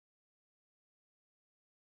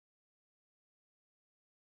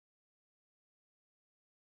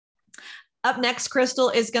Up next, Crystal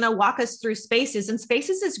is going to walk us through Spaces. And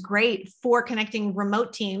Spaces is great for connecting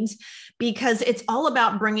remote teams because it's all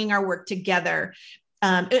about bringing our work together.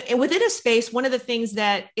 And within a space, one of the things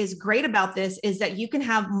that is great about this is that you can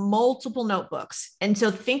have multiple notebooks. And so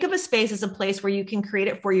think of a space as a place where you can create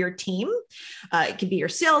it for your team. It could be your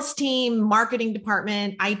sales team, marketing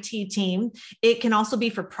department, IT team. It can also be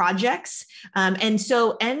for projects. And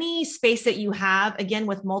so any space that you have, again,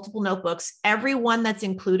 with multiple notebooks, everyone that's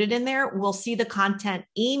included in there will see the content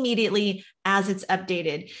immediately as it's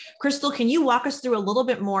updated. Crystal, can you walk us through a little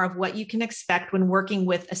bit more of what you can expect when working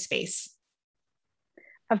with a space?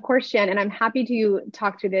 Of course, Jen, and I'm happy to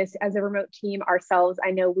talk to this as a remote team ourselves.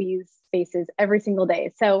 I know we use Spaces every single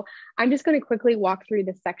day. So I'm just going to quickly walk through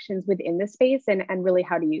the sections within the space and really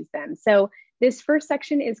how to use them. So this first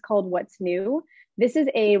section is called What's New. This is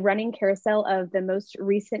a running carousel of the most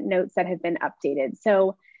recent notes that have been updated.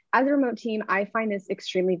 So as a remote team, I find this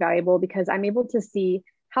extremely valuable because I'm able to see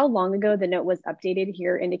how long ago the note was updated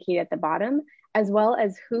here indicated at the bottom, as well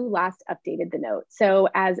as who last updated the note. So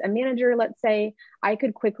as a manager, let's say, I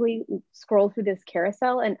could quickly scroll through this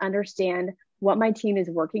carousel and understand what my team is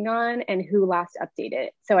working on and who last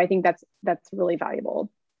updated. So I think that's really valuable.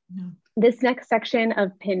 Yeah. This next section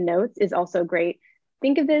of pinned notes is also great.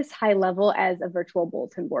 Think of this high level as a virtual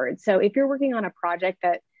bulletin board. So if you're working on a project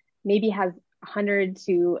that maybe has 100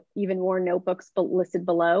 to even more notebooks listed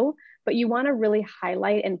below, but you want to really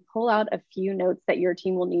highlight and pull out a few notes that your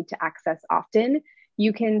team will need to access often,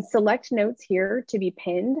 you can select notes here to be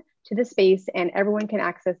pinned to the space and everyone can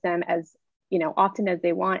access them as often as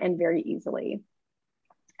they want and very easily.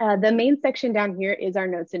 The main section down here is our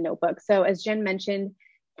notes and notebooks. So as Jen mentioned,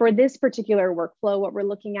 for this particular workflow, what we're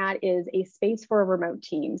looking at is a space for a remote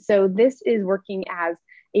team. So this is working as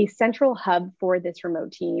a central hub for this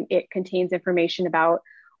remote team. It contains information about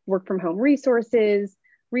work from home resources,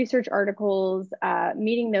 research articles,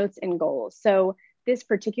 meeting notes, and goals. So this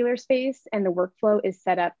particular space and the workflow is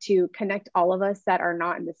set up to connect all of us that are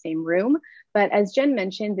not in the same room. But as Jen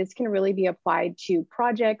mentioned, this can really be applied to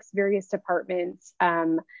projects, various departments,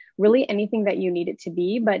 really anything that you need it to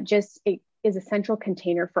be, but just it is a central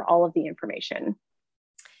container for all of the information.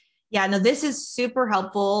 Yeah, no, this is super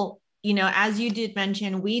helpful. As you did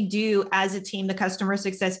mention, we do, as a team, the customer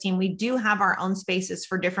success team, we do have our own spaces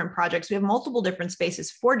for different projects. We have multiple different spaces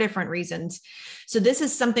for different reasons. So this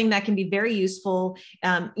is something that can be very useful.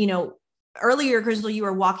 Earlier, Crystal, you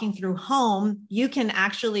were walking through home. You can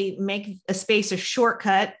actually make a space a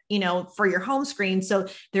shortcut, for your home screen. So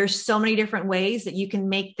there's so many different ways that you can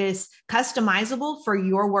make this customizable for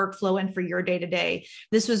your workflow and for your day-to-day.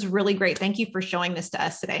 This was really great. Thank you for showing this to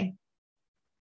us today.